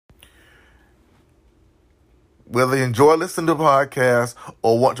Whether you enjoy listening to podcasts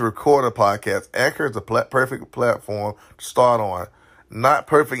or want to record a podcast, Anchor is the perfect platform to start on. Not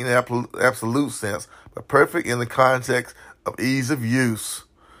perfect in the absolute sense, but perfect in the context of ease of use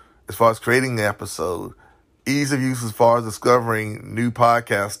as far as creating the episode, ease of use as far as discovering new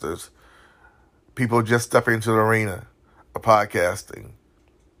podcasters, people just stepping into the arena of podcasting.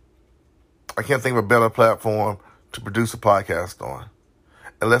 I can't think of a better platform to produce a podcast on.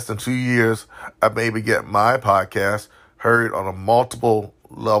 In less than 2 years, I maybe get my podcast heard on a multiple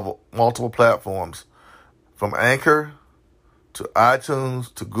platforms, from Anchor to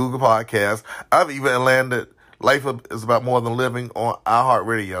iTunes to Google Podcasts. I've even landed Life is About More Than Living on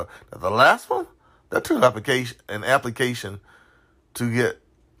iHeartRadio. Now, the last one, that took an application to get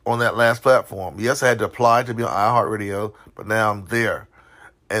on that last platform. Yes, I had to apply to be on iHeartRadio, but now I'm there.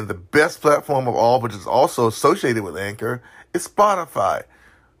 And the best platform of all, which is also associated with Anchor, is Spotify.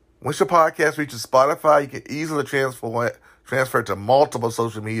 Once your podcast reaches Spotify, you can easily transfer it to multiple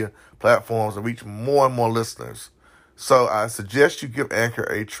social media platforms and reach more and more listeners. So I suggest you give Anchor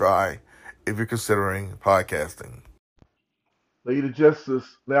a try if you're considering podcasting. Lady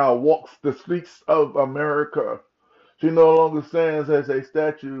Justice now walks the streets of America. She no longer stands as a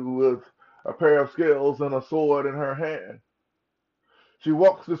statue with a pair of scales and a sword in her hand. She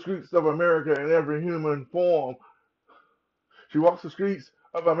walks the streets of America in every human form. She walks the streets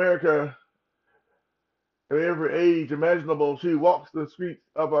of America in every age imaginable. She walks the streets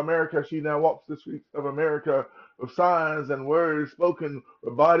of America. She now walks the streets of America with signs and words spoken,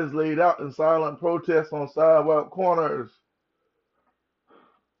 with bodies laid out in silent protest on sidewalk corners.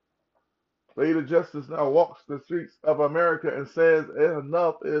 Lady Justice now walks the streets of America and says,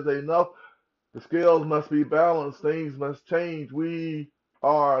 enough is enough. The scales must be balanced. Things must change. We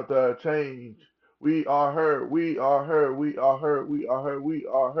are the change. We are her. We are her. We are her. We are her. We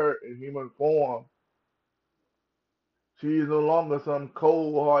are her in human form. She is no longer some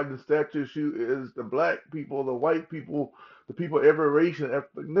cold-hardened statue. She is the black people, the white people, the people of every race and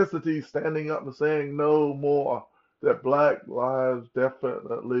ethnicity standing up and saying no more. That black lives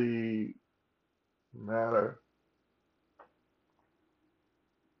definitely matter.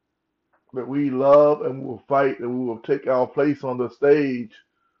 That we love and we will fight and we will take our place on the stage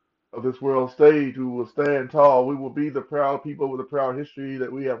of this world stage. We will stand tall. We will be the proud people with a proud history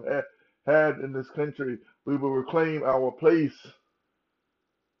that we have had in this country. We will reclaim our place.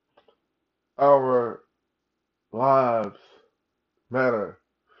 Our lives matter.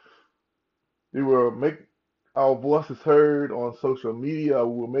 We will make our voices heard on social media.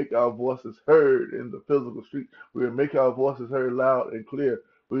 We will make our voices heard in the physical street. We will make our voices heard loud and clear.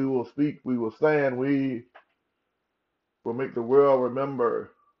 We will speak. We will stand. We will make the world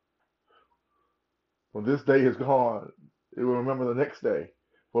remember when this day is gone. It will remember the next day.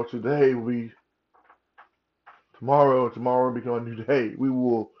 For today will be tomorrow. Tomorrow will become a new day. We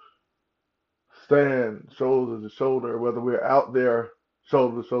will stand shoulder to shoulder, whether we're out there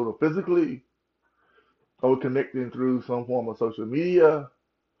shoulder to shoulder physically or connecting through some form of social media.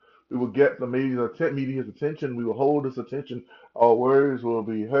 We will get the media's attention. We will hold this attention. Our words will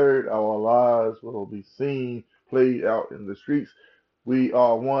be heard. Our lives will be seen, played out in the streets. We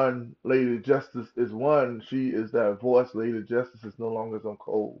are one. Lady Justice is one. She is that voice. Lady Justice is no longer some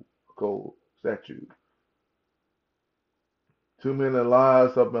cold statue. Too many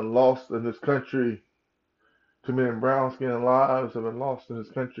lives have been lost in this country. Too many brown-skinned lives have been lost in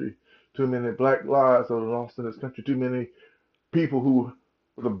this country. Too many black lives have been lost in this country. Too many people who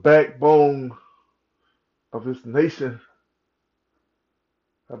were the backbone of this nation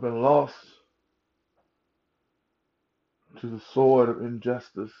have been lost to the sword of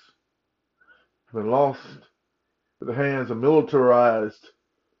injustice, have been lost to the hands of militarized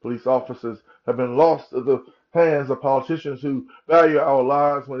police officers, have been lost to the hands of politicians who value our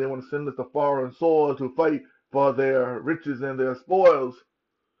lives when they want to send us to foreign soil to fight for their riches and their spoils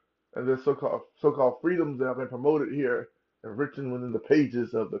and their so-called freedoms that have been promoted here and written within the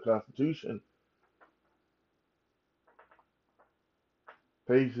pages of the Constitution.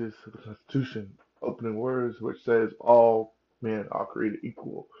 Pages of the Constitution, opening words which says all men are created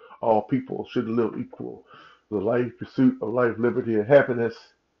equal. All people should live equal. The life, pursuit of life, liberty, and happiness,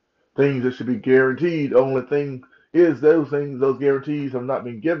 things that should be guaranteed. The only thing is those things, those guarantees have not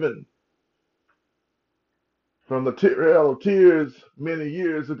been given. From the Trail of Tears many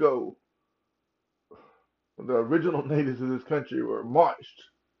years ago, the original natives of this country were marched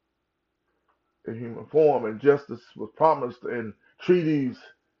in human form, and justice was promised in treaties,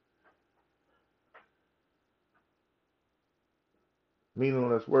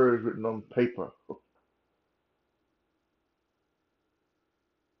 meaningless words written on paper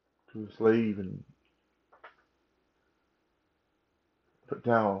to enslave and put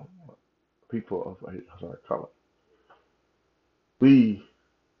down people of our color. We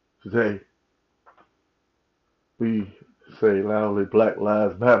today we say loudly, Black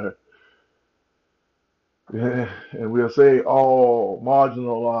Lives Matter, and we'll say all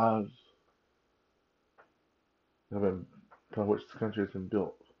marginalized have been upon which the country has been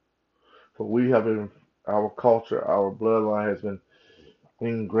built. For we have been, our culture, our bloodline has been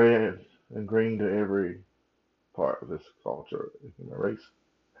ingrained to every part of this culture, human race,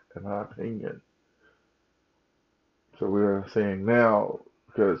 in my opinion. So we're saying now,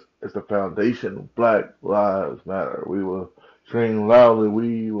 because it's the foundation, Black Lives Matter. We will scream loudly,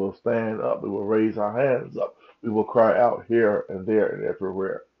 we will stand up, we will raise our hands up, we will cry out here and there and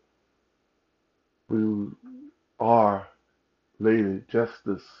everywhere. We are Lady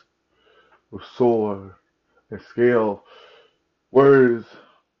Justice with sword and scale, words,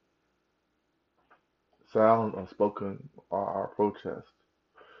 silent, unspoken are our protest.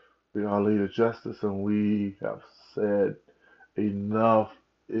 We are Lady Justice, and we have said enough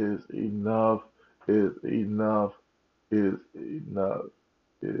is enough is enough is enough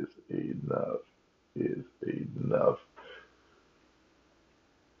is enough is enough.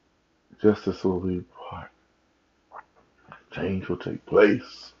 Justice will be brought. Change will take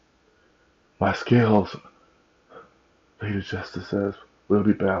place. My scales, Lady Justice says, will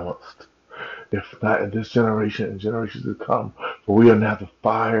be balanced. If not in this generation and generations to come, for we are now the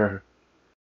fire